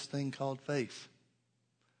by this thing called faith.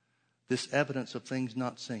 This evidence of things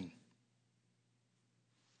not seen.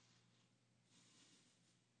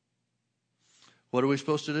 What are we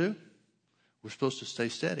supposed to do? We're supposed to stay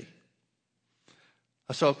steady.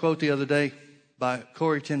 I saw a quote the other day by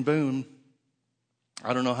Corrie ten Boom.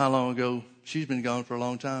 I don't know how long ago. She's been gone for a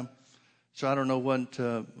long time. So I don't know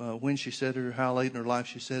when she said it or how late in her life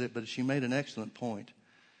she said it, but she made an excellent point.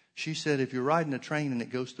 She said, if you're riding a train and it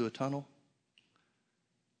goes through a tunnel,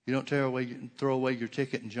 you don't throw away your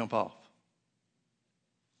ticket and jump off.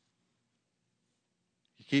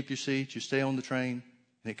 You keep your seat, you stay on the train,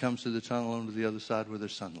 and it comes through the tunnel onto the other side where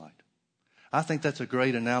there's sunlight. I think that's a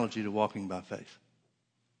great analogy to walking by faith.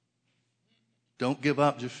 Don't give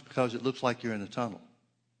up just because it looks like you're in a tunnel.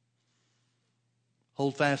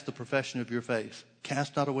 Hold fast the profession of your faith.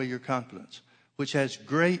 Cast not away your confidence, which has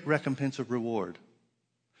great recompense of reward.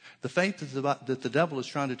 The faith that the devil is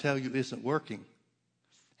trying to tell you isn't working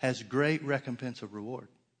has great recompense of reward.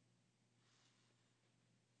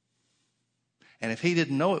 And if he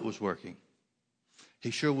didn't know it was working, he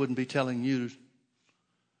sure wouldn't be telling you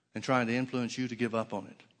and trying to influence you to give up on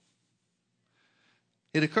it.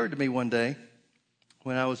 It occurred to me one day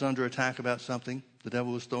when I was under attack about something. The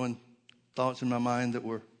devil was throwing thoughts in my mind that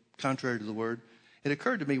were contrary to the word. It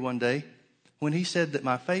occurred to me one day when he said that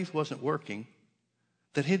my faith wasn't working,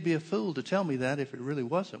 that he'd be a fool to tell me that if it really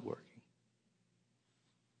wasn't working.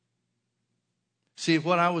 See, if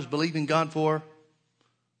what I was believing God for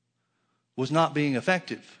was not being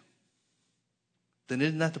effective, then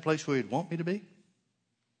isn't that the place where he'd want me to be?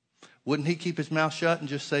 Wouldn't he keep his mouth shut and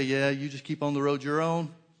just say, yeah, you just keep on the road you're on.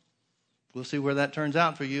 We'll see where that turns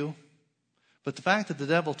out for you. But the fact that the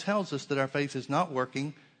devil tells us that our faith is not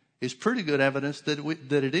working is pretty good evidence that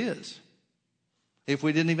it is. If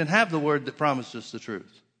we didn't even have the word that promised us the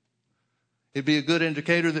truth, it'd be a good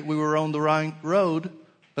indicator that we were on the right road,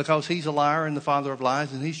 because he's a liar and the father of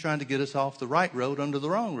lies, and he's trying to get us off the right road onto the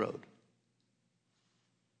wrong road.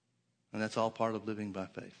 And that's all part of living by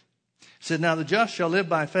faith. It said, now the just shall live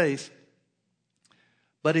by faith,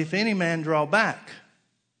 but if any man draw back,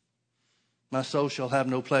 my soul shall have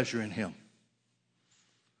no pleasure in him.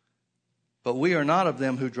 But we are not of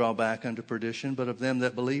them who draw back unto perdition, but of them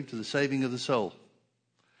that believe to the saving of the soul.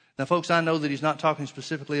 Now, folks, I know that he's not talking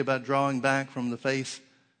specifically about drawing back from the faith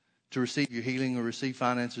to receive your healing or receive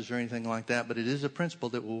finances or anything like that, but it is a principle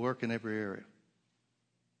that will work in every area.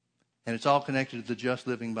 And it's all connected to the just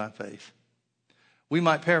living by faith. We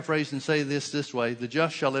might paraphrase and say this way: the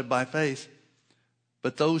just shall live by faith,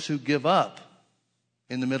 but those who give up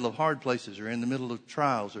in the middle of hard places or in the middle of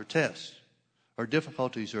trials or tests or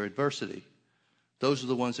difficulties or adversity, those are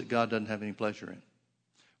the ones that God doesn't have any pleasure in.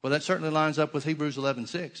 Well, that certainly lines up with Hebrews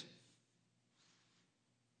 11:6,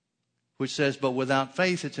 which says, but without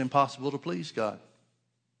faith it's impossible to please God.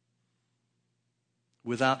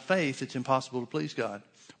 Without faith it's impossible to please God.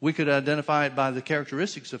 We could identify it by the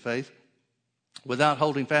characteristics of faith. Without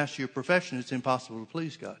holding fast to your profession, it's impossible to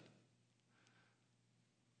please God.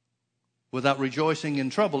 Without rejoicing in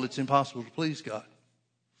trouble, it's impossible to please God.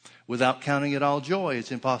 Without counting it all joy,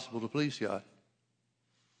 it's impossible to please God.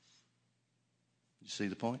 You see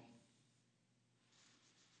the point?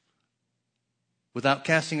 Without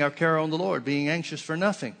casting our care on the Lord, being anxious for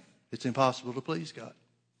nothing, it's impossible to please God.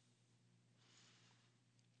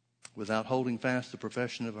 Without holding fast the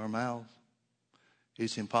profession of our mouth,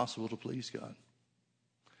 it's impossible to please God.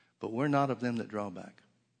 But we're not of them that draw back.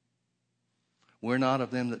 We're not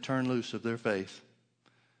of them that turn loose of their faith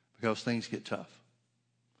because things get tough.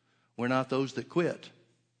 We're not those that quit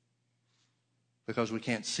because we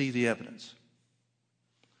can't see the evidence.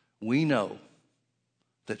 We know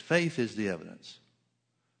that faith is the evidence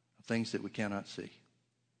of things that we cannot see.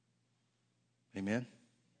 Amen?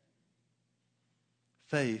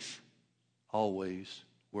 Faith always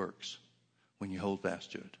works when you hold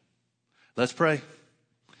fast to it. Let's pray.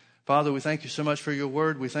 Father, we thank you so much for your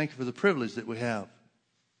word. We thank you for the privilege that we have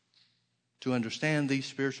to understand these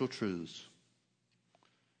spiritual truths.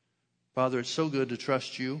 Father, it's so good to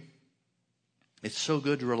trust you. It's so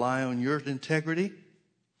good to rely on your integrity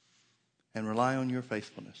and rely on your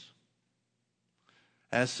faithfulness.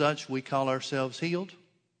 As such, we call ourselves healed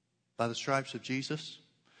by the stripes of Jesus.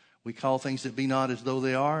 We call things that be not as though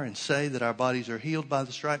they are and say that our bodies are healed by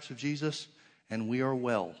the stripes of Jesus, and we are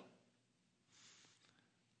well.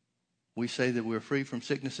 We say that we're free from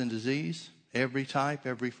sickness and disease, every type,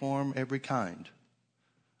 every form, every kind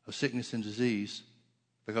of sickness and disease,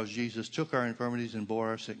 because Jesus took our infirmities and bore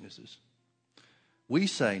our sicknesses. We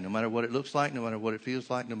say, no matter what it looks like, no matter what it feels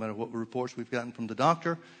like, no matter what reports we've gotten from the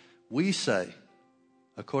doctor, we say,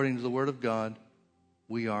 according to the Word of God,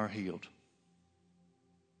 we are healed.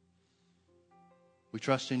 We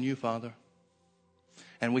trust in you, Father,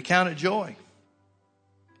 and we count it joy.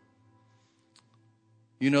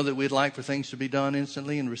 You know that we'd like for things to be done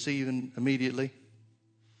instantly and receive immediately.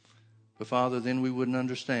 But Father, then we wouldn't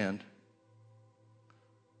understand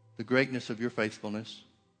the greatness of your faithfulness.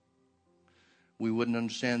 we wouldn't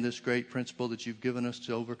understand this great principle that you've given us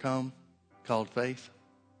to overcome, called faith.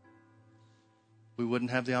 We wouldn't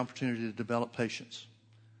have the opportunity to develop patience.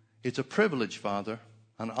 It's a privilege, Father,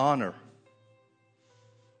 an honor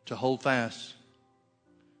to hold fast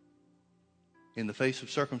in the face of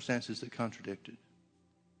circumstances that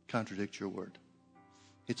contradict your word.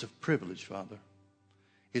 It's a privilege, Father.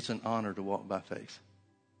 It's an honor to walk by faith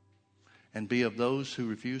and be of those who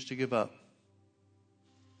refuse to give up.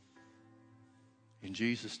 In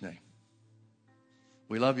Jesus' name.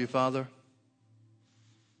 We love you, Father.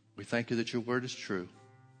 We thank you that your word is true.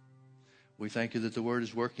 We thank you that the word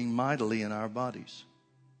is working mightily in our bodies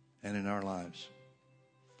and in our lives.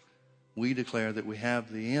 We declare that we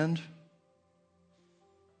have the end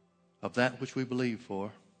of that which we believe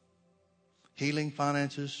for, healing,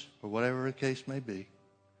 finances, or whatever the case may be.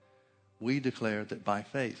 We declare that by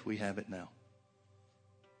faith we have it now.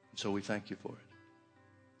 And so we thank you for it.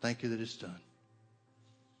 Thank you that it's done.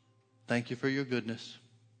 Thank you for your goodness.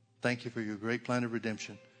 Thank you for your great plan of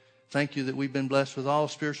redemption. Thank you that we've been blessed with all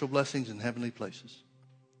spiritual blessings in heavenly places.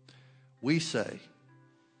 We say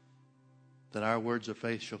that our words of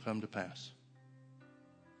faith shall come to pass.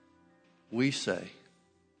 We say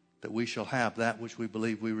that we shall have that which we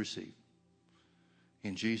believe we receive.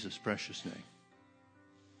 In Jesus' precious name.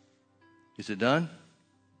 Is it done?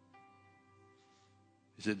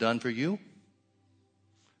 Is it done for you?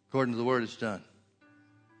 According to the word, it's done.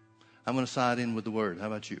 I'm going to side in with the word. How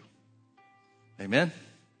about you? Amen?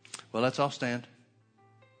 Well, let's all stand.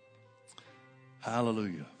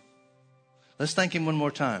 Hallelujah. Let's thank him one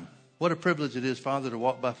more time. What a privilege it is, Father, to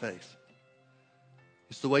walk by faith.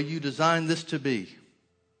 It's the way you designed this to be.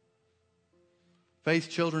 Faith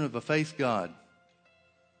children of a faith God,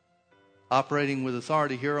 operating with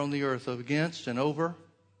authority here on the earth against and over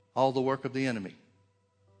all the work of the enemy.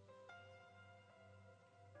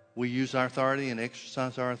 We use our authority and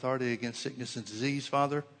exercise our authority against sickness and disease,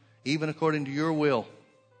 Father, even according to your will.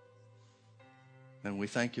 And we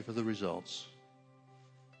thank you for the results.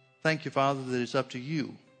 Thank you, Father, that it's up to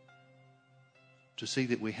you to see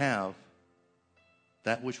that we have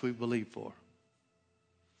that which we believe for.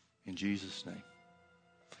 In Jesus' name.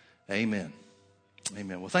 Amen.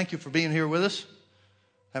 Amen. Well, thank you for being here with us.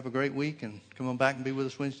 Have a great week and come on back and be with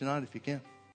us Wednesday night if you can.